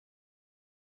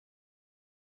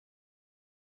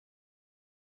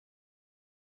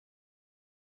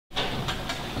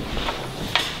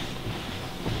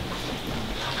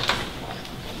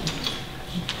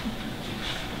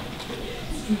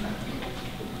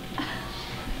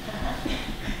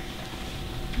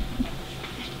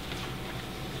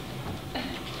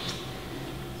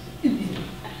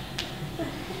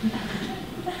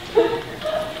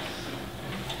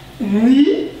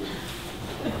shit!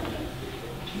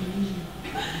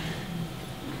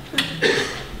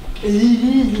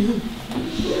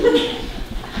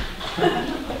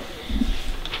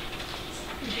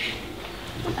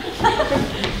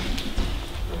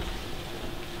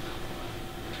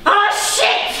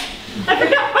 I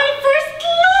forgot my first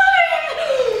line!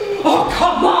 Oh,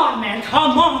 come on, man,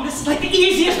 come on. This is like the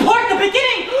easiest part, the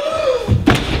beginning.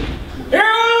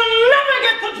 You'll never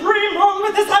get the dream wrong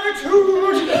with this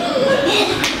attitude.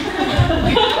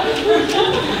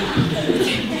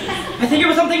 I think it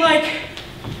was something like...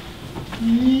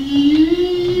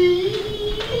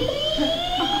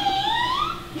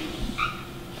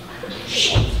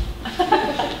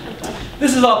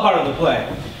 This is all part of the play.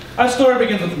 Our story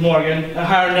begins with Morgan, a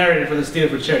hired narrator for this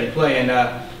Theater4Charity play, and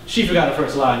she forgot her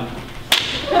first line.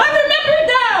 I remember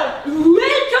now!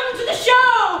 Welcome to the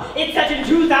show! It's set in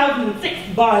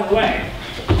 2006, by the way.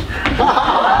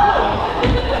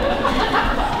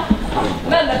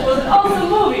 Man, that was an awesome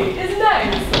movie. It's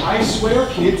nice. I swear,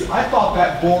 kids, I thought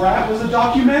that Borat was a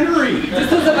documentary.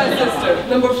 This is my sister,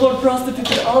 number 4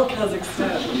 prostitute in all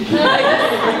Kazakhstan.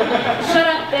 Shut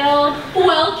up, Bill.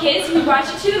 Well, kids, we brought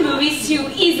you to the movies to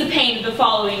ease the pain of the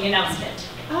following announcement.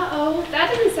 Uh-oh, that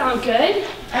doesn't sound good.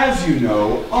 As you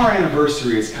know, our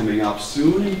anniversary is coming up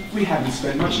soon, and we haven't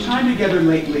spent much time together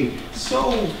lately,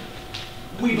 so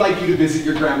we'd like you to visit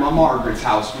your Grandma Margaret's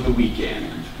house for the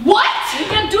weekend. What? You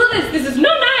can't do this. This is no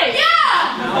nice.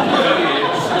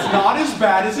 Yeah! It's not as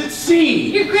bad as it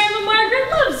seems. Your Grandma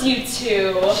Margaret loves you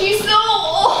too. She's so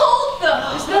old, though.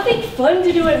 There's nothing fun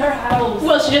to do at her house.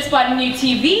 Well, she just bought a new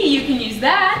TV. You can use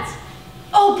that.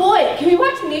 Oh boy, can we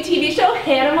watch the new TV show,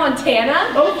 Hannah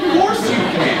Montana? Of course you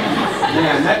can.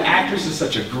 Man, that actress is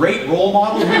such a great role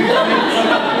model.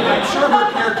 I'm sure her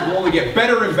character will only get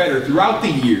better and better throughout the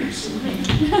years. And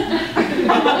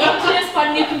she just bought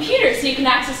a new computer so you can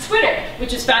access Twitter,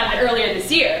 which was founded earlier this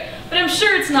year. But I'm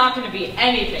sure it's not going to be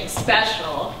anything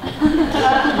special.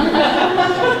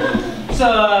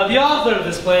 So, the author of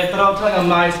this play thought I'll tell a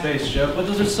MySpace joke, but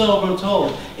those are so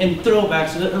untold in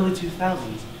throwbacks to the early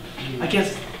 2000s. I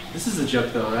guess this is a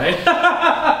joke though, right?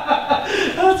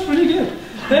 That's pretty good.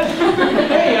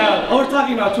 Hey, we're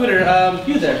talking about Twitter.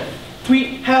 You there.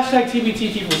 Tweet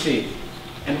 #TBTT4C.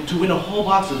 And to win a whole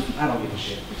box of, I don't give a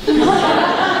shit.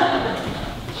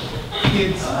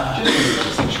 Kids, just make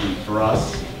this a treat for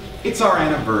us. It's our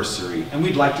anniversary, and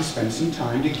we'd like to spend some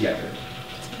time together.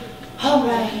 All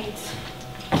right.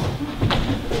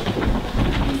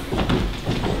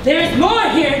 There's more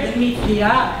here than meets the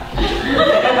eye.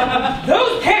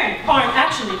 Those parents aren't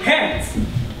actually parents.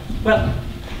 Well,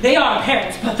 they are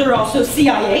parents, but they're also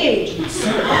CIA agents.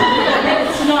 And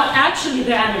it's not actually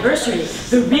their anniversary.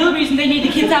 The real reason they need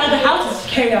the kids out of the house is to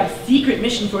carry out a secret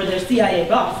mission for their CIA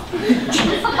boss.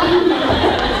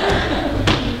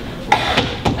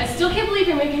 I still can't believe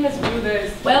you're making us do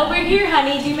this. Well, we're here,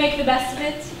 honey. Do make the best of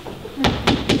it.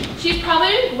 She's probably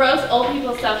doing gross old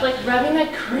people stuff, like rubbing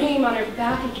that cream on her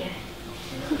back again.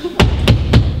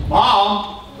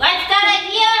 Mom! What's that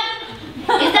idea?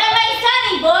 Is that my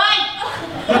sonny boy?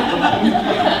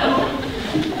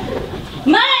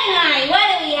 My, what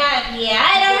do we have here?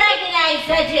 I don't recognize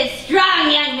such a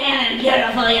strong young man and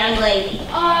beautiful young lady.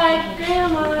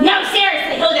 Grandma. No,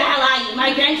 seriously, who the hell are you? My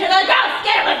grandchildren? Go,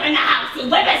 get away from the house, you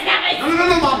whippersnappers! No,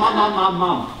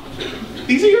 Mom.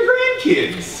 These are your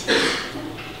grandkids.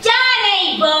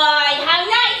 Johnny boy, how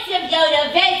nice of you to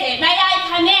visit. May I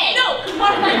come in? No!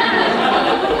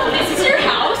 This is your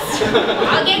house.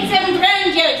 I'll get some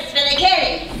prune juice for the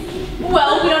kiddies.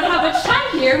 Well, we don't have much time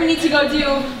here. We need to go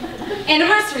do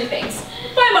anniversary things.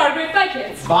 Bye, Margaret. Bye,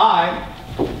 kids. Bye.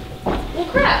 Well,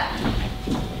 crap.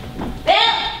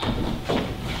 Bill!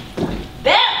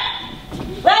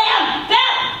 William!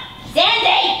 Bill!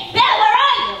 Sandy! Bill, where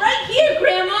are you? Right here,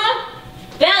 Grandma.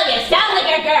 Bill, you sound like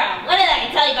a girl. What did I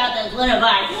tell you about those lunar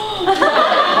bars?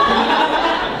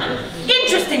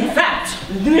 Interesting fact.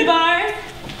 Lunar bars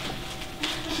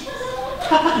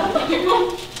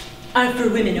are for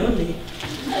women only.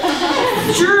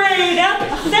 Straight up,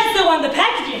 says so on the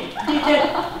packaging.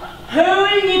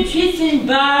 Whole nutrition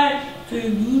bar for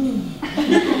me.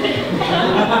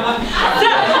 So,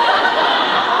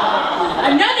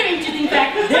 another interesting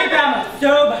fact, their grandma's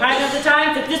so behind on the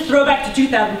times that this throwback to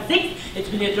 2006, it's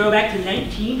been a throwback to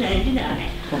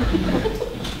 1999.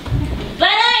 But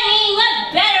I mean,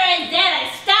 what better is there to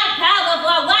stockpile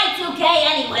before Y2K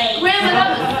anyway? Grandma, that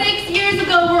was 6 years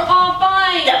ago. We're all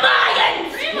fine. The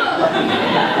Mayans!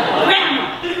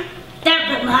 Grandma, that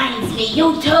reminds me,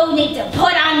 you two need to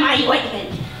put on my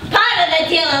ointment. Part of the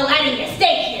deal of letting you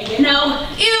stay here, you know?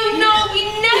 Ew, no, we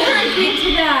never agreed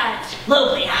to that.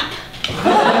 Lube it up.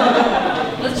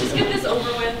 Let's just get this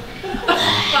over with.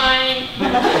 Fine.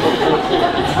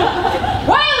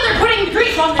 While they're putting the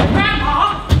grease on their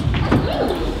grandma!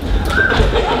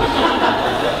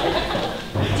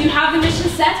 Do you have the mission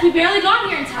set? We barely got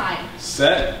here in time.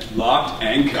 Set, locked,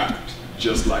 and cocked.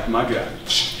 Just like my gun.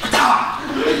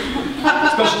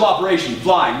 Special operation,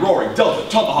 flying, roaring, delta,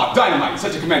 tomahawk, dynamite,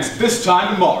 set to commence this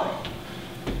time tomorrow.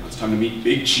 Now it's time to meet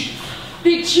Big Chief.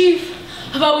 Big Chief.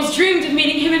 I've always dreamed of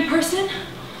meeting him in person.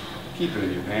 Keep it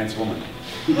in your pants, woman.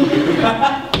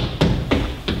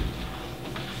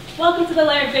 Welcome to the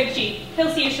lair of Big Chief. He'll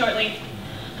see you shortly.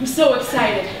 I'm so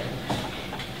excited.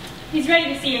 He's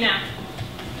ready to see you now.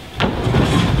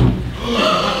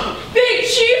 Big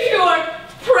Chief, you are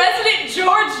President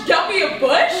George W.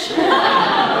 Bush?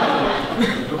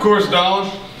 Of course, darling.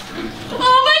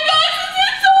 Oh my gosh, this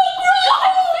is so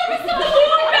gross! There was something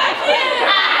back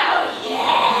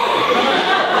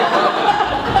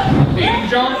here! Hey,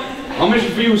 John, our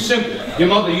mission for you is simple. Your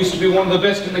mother used to be one of the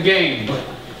best in the game, but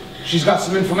she's got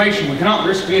some information we cannot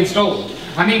risk being stolen.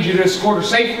 I need you to escort her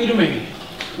safely to me.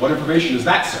 What information is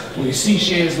that, sir? Well, you see,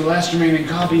 she has the last remaining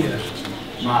copy of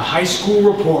my high school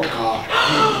report card.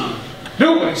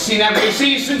 Nobody's seen that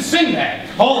VC since Sinbad.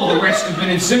 All of the rest have been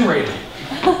incinerated.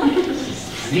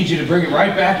 I need you to bring it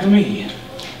right back to me.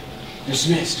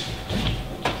 Dismissed.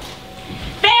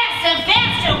 Faster,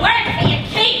 faster, work for your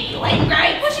keep, you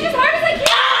ingrate! Pushing as hard as I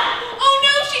can! Oh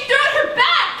no, she threw out her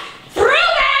back!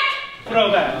 Throwback!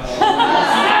 Throwback.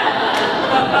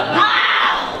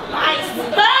 Oh, my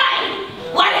spine!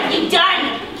 What have you done?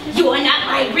 You are not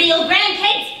my real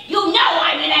grandkids. You know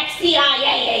I'm an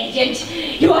ex-CIA agent.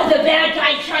 You are the bad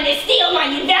guy trying to steal my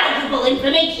invaluable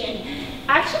information.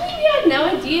 Actually, we had no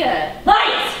idea.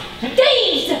 Lies!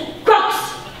 Thieves!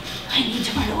 Crooks! I need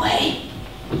to run away.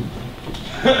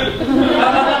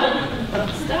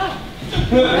 Stop.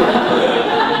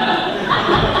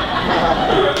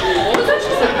 What was that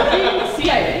she said?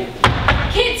 CIA?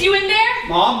 Kids, you in there?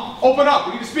 Mom, open up.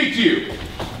 We need to speak to you.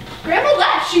 Grandma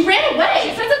left. She ran away. She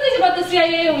said something about the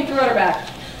CIA and we threw out her back.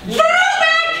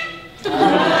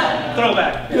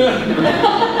 Throwback.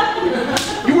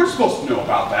 You weren't supposed to know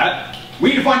about that. We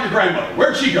need to find your grandmother.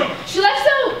 Where'd she go? She left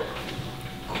so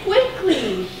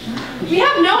quickly. We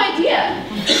have no idea.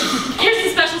 Here's the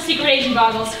special secret agent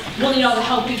goggles. We'll need all the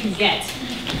help we can get.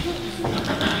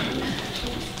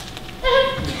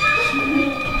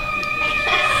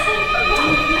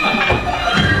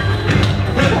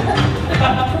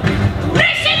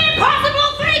 Mission Impossible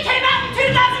 3 came out in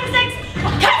 2006.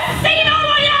 Casino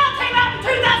Royale came out in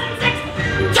 2006.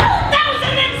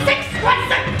 2006 was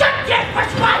a good year for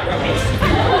spy movies.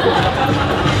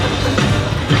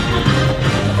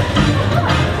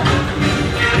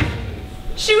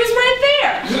 She was right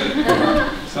there.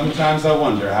 Sometimes I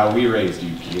wonder how we raised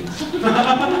you kids.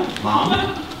 Mom?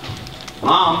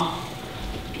 Mom?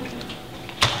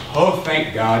 Oh,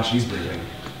 thank God she's breathing.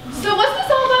 So what's this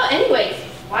all about anyways?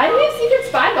 Why do we have secret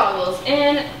spy goggles?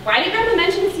 And why did Grandma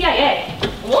mention the CIA?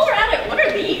 While we're at it, what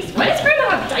are these? Why does Grandma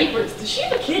have diapers? Does she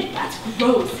have a kid? That's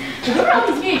gross. What are all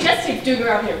these VHS tapes doing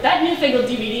around here? That newfangled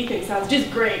DVD thing sounds just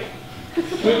great.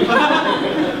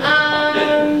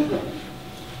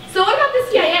 So what about the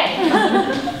CIA?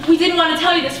 We didn't want to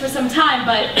tell you this for some time,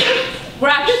 but we're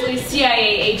actually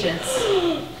CIA agents.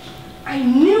 I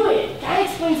knew it! That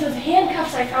explains those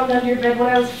handcuffs I found under your bed when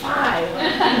I was 5.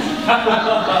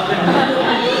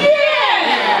 Yeah!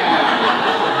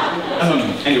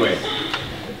 Anyway,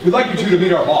 we'd like you two to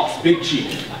meet our boss, Big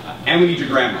Chief. And we need your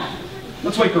grandma.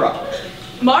 Let's wake her up.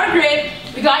 Margaret,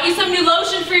 we got you some new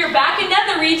lotion for your back and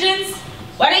nether regions.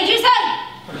 What did you say?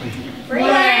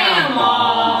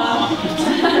 Grandma!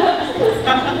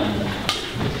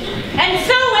 And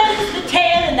so ends the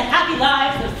tale in the happy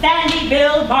lives of Sandy,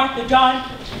 Bill, Martha, John,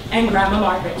 and Grandma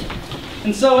Margaret.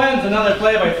 And so ends another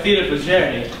play by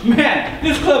Theater4Charity. Man,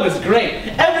 this club is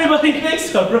great. Everybody thinks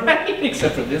so, right?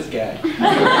 Except for this guy.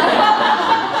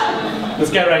 This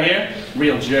guy right here,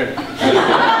 real jerk.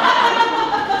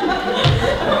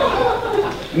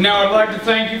 Now I'd like to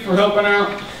thank you for helping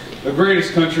out the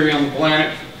greatest country on the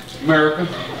planet, America,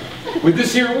 with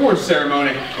this here award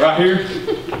ceremony, right here,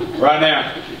 right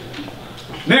now.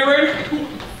 Narrator,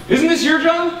 isn't this your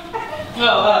job?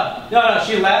 Oh, no,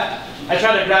 she left. I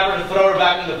tried to grab her to throw her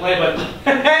back into the play, but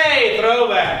hey,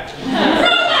 throwback.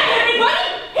 Throwback, everybody!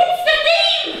 It's the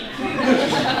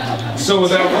theme! So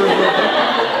without further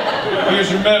ado, here's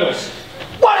your medals.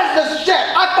 What is this shit?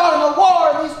 I fought in the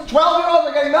war and these 12-year-olds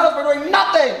are getting medals for doing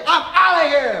nothing! I'm out of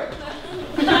here!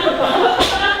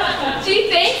 Gee,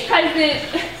 thanks, President.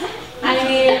 I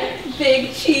mean,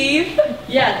 Big Chief.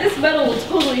 Yeah, this medal will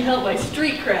totally help my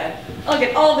street cred. I'll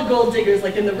get all the gold diggers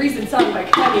like in the recent song by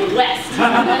Kanye West.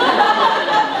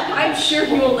 I'm sure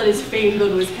he won't let his fame go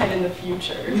to his head in the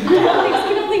future. Things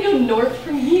can only go north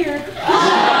from here. Do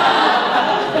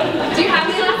you have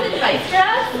any last advice for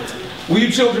us? Well,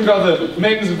 you children got the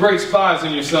makings of great spies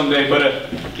in you someday,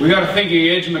 but we got to think of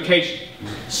your education.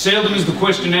 Seldom is the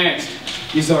question asked,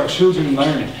 is our children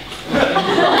learning?